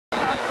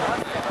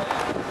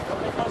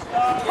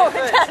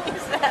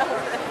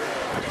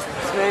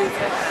Smooth.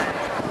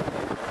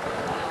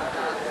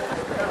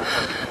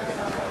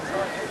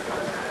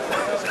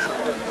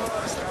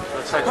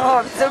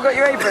 Oh, I've still got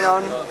your apron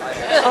on.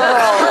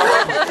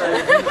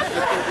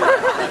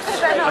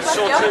 I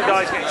saw two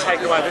guys getting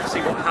taken away. I didn't see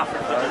what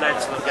happened, but the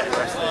legs were getting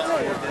arrested.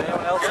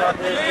 Anyone else out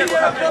there?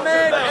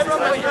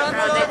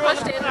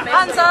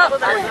 Hands up! The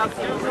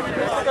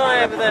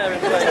guy over there.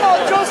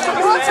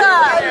 Water!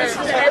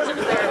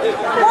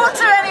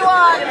 Water,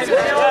 anyone!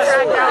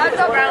 I've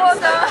got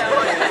water!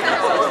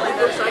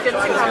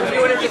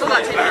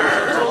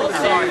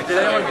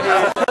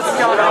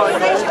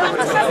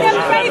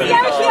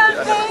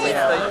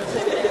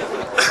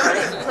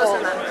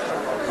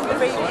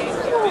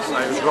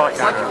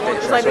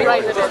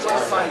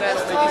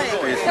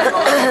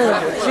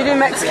 Should we do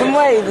Mexican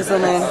wave or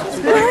something?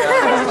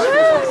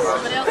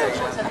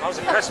 I was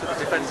impressed with the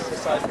defensive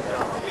side.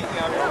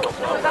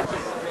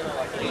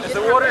 Is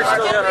the water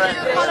still there?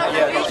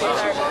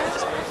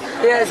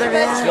 Yeah, it's over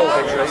there.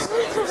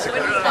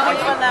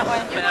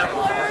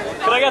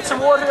 Can I get some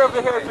water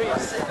over here,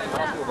 please?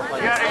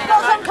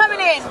 Got some coming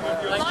in!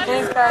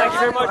 Thank you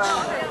very much.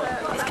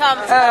 It's come.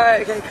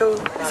 Alright, okay, cool.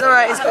 It's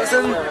alright, it's got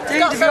some. Dude,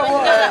 have you got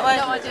water? No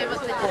idea what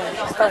they do.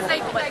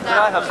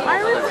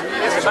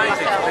 It's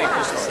amazing for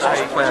people to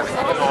stay.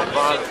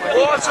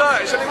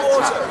 Water! Is there any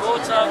water?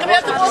 Can we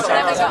have the water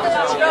then?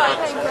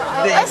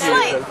 It's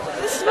like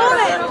this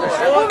morning.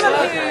 A woman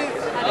who.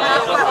 I'm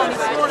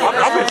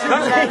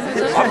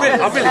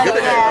really good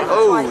at it.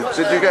 Oh,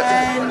 did you get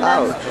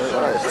out?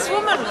 This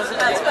woman was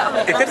about to get on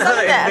the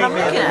there, and I'm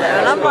looking at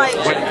her, and I'm like,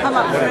 I'm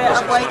up for it,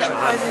 I'm waiting for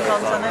closing on,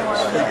 so I know what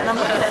I'm doing, and I'm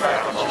looking at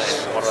her.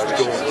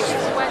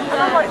 And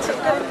I'm like, it's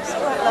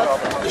quite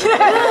lovely.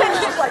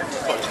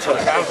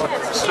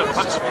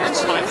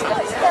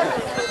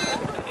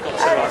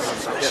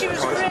 She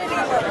was really,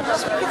 you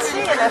could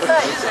see in her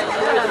face.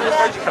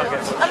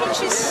 I mean,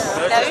 she's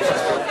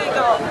probably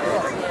got.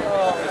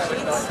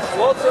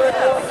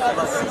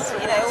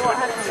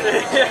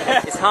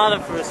 It's harder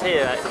for us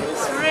here actually.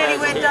 It's really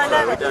weird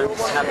dynamic. We don't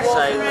have the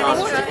same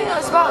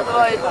It's about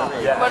like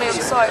running on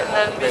site and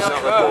then being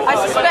like, I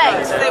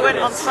suspect they went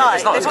on site.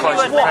 It's not as close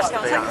as walk. the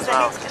as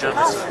well. The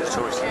journalists are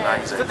always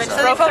amazing. So they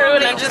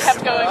probably just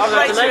kept going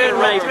right through and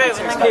right through.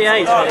 PA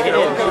trying to get in.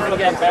 People are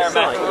getting bare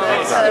site.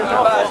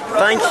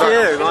 Thank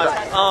you. My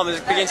arm is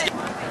beginning to get...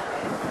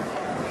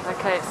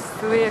 Okay, it's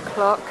 3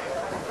 o'clock.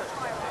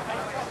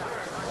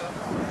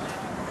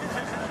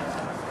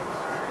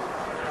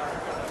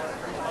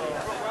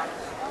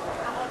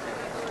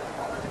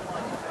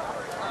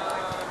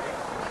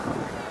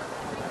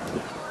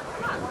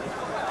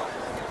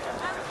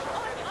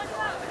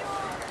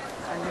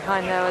 And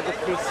behind there are the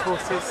police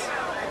horses.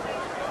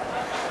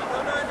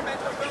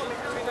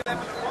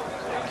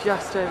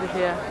 Just over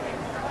here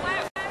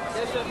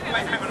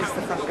is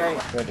the front gate.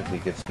 Incredibly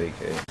good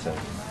speaker in terms of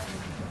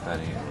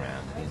turning it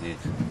around. He did.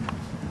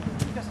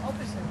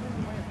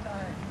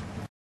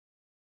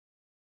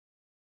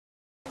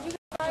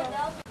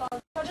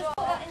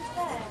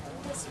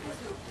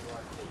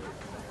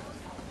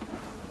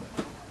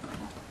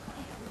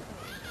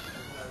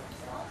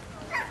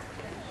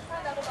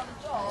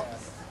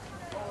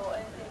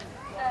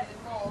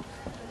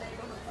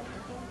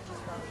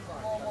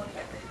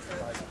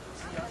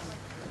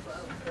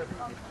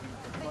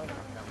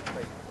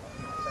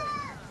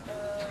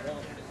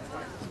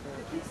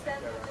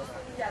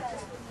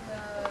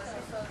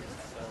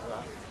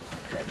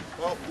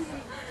 Well,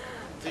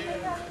 do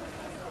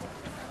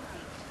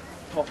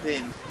pop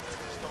in.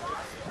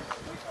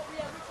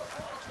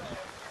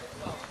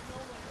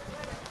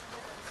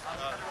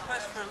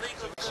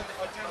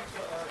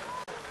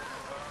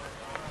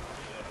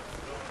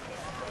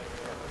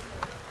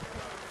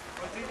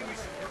 Ideally we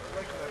should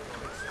regulate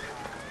this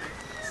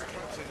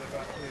structure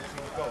about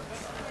creating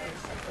goals.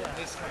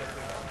 This kind of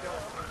thing.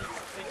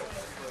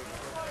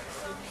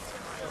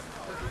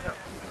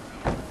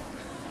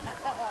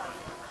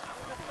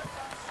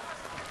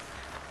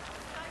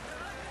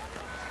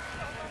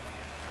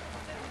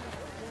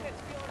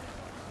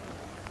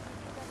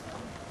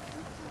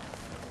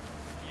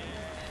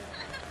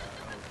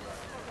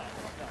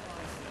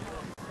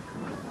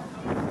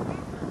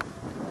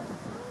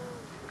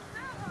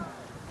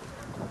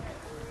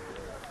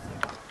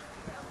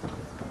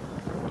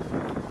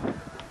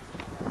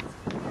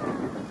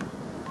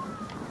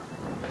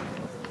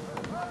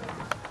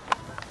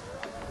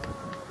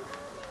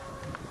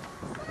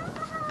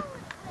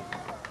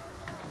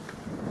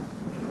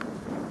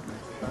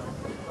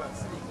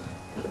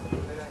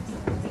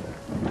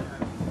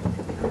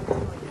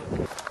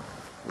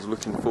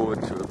 Looking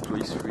forward to a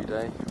police-free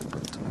day,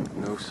 but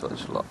no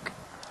such luck.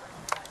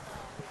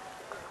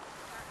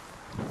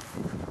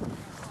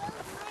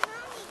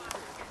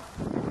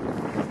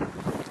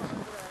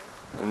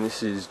 And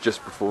this is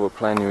just before a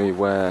plenary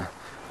where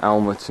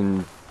Almut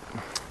and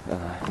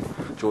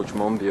George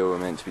Monbiot are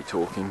meant to be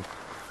talking,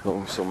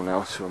 along with someone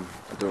else who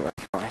I don't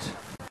recognise.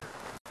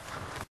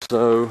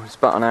 So it's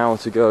about an hour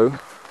to go.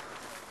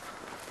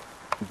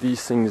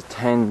 These things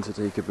tend to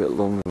take a bit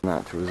longer than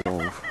that to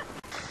resolve.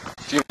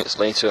 minutes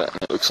later,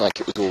 and it looks like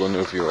it was all an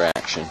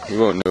overreaction. We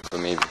won't know for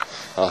maybe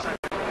half.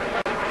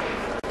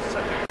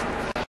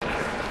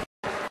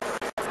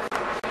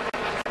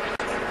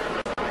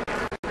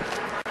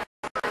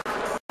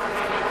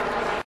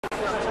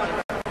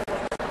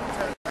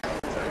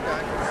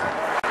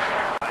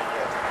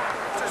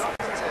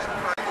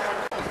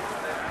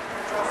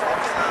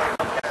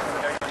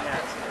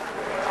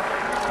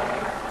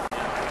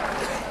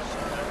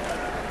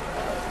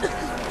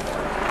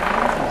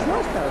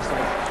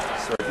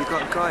 So have you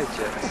got a guide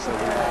yet? So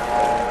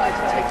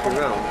take you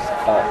round?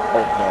 Oh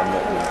no, I'm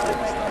not doing it.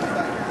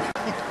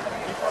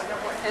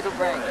 It'll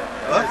break.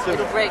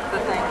 It'll break the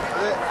thing.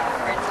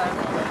 Right time.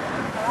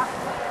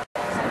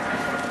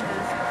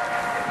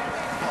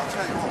 I'll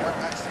tell you what,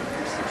 that's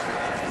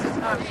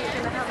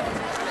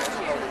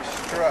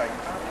straight.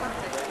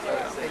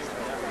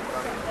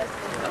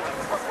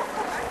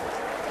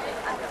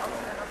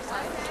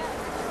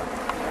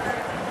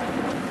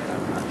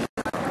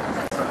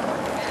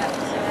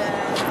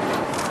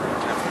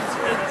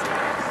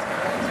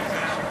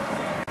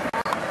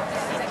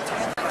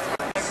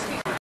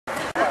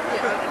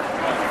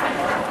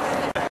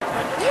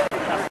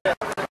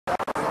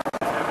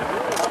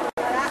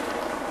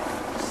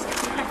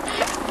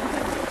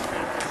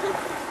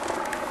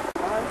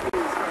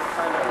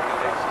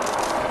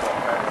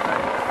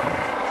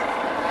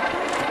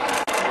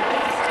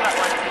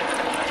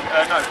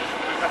 No.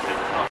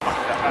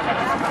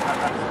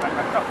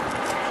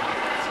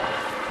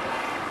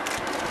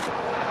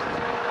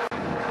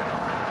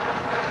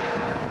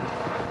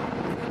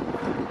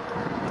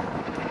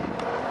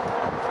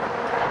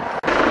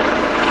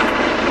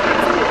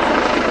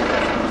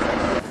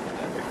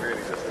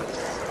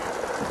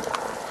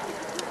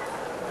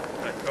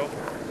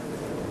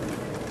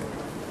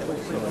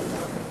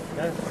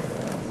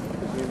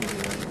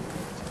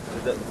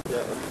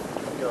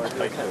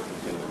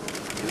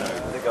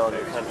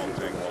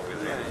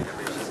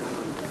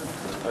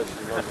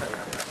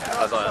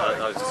 I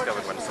was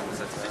discovered when someone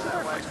said to me, you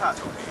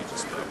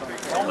just split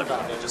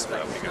up. You just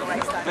split up. I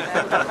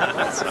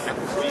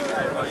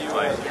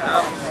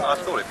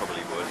thought it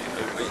probably would.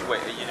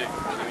 Wait, are you doing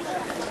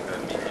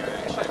media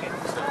reaction?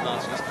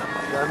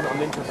 Yeah,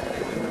 I'm interested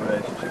in the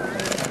relationship.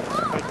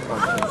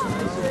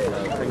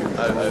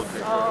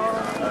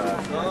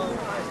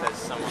 There's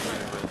someone who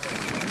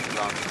was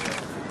last year.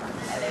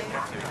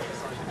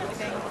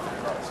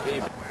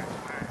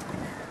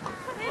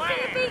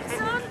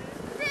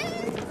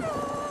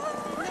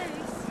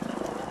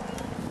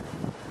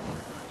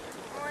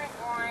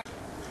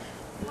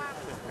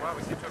 Wow,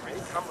 we seem to have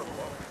really come from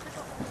one.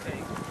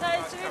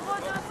 Guys, do we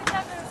want to do it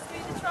together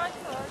through the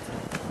tripod?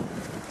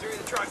 Through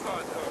the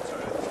tripod. Oh,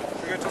 sorry.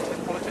 Should we go talk to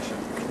the politician?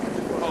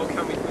 Oh,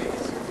 can we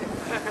please?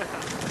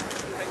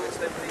 Penguins,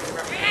 then please.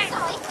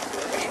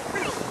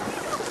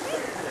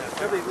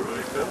 Toby, will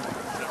you film?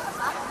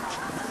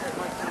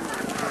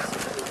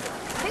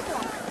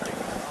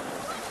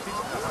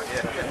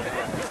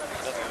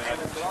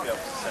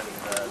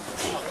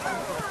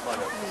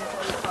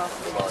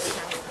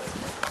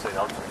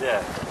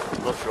 Yeah,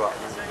 I'm not sure.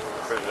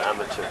 I'm an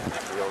amateur,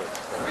 to be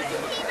honest.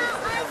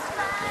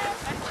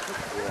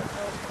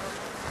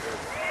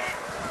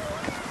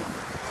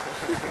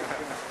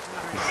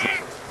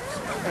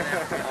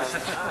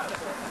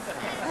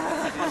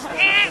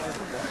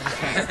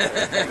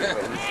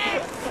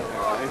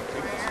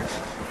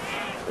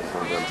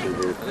 A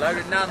load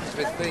of nuns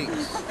with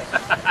beaks.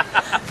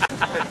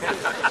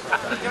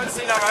 You haven't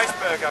seen our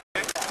iceberg, have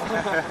you? You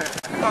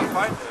can't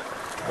find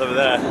it. Over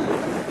there.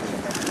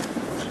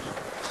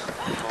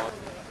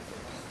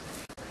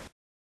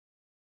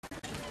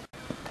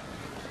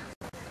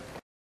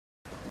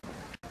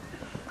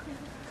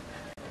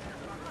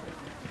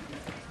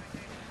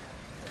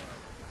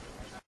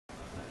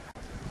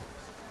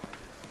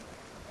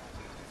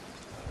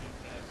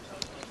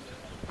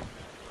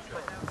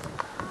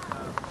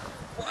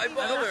 Why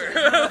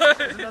bother?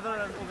 There's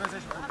another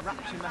organisation called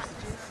Rapture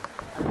Messages.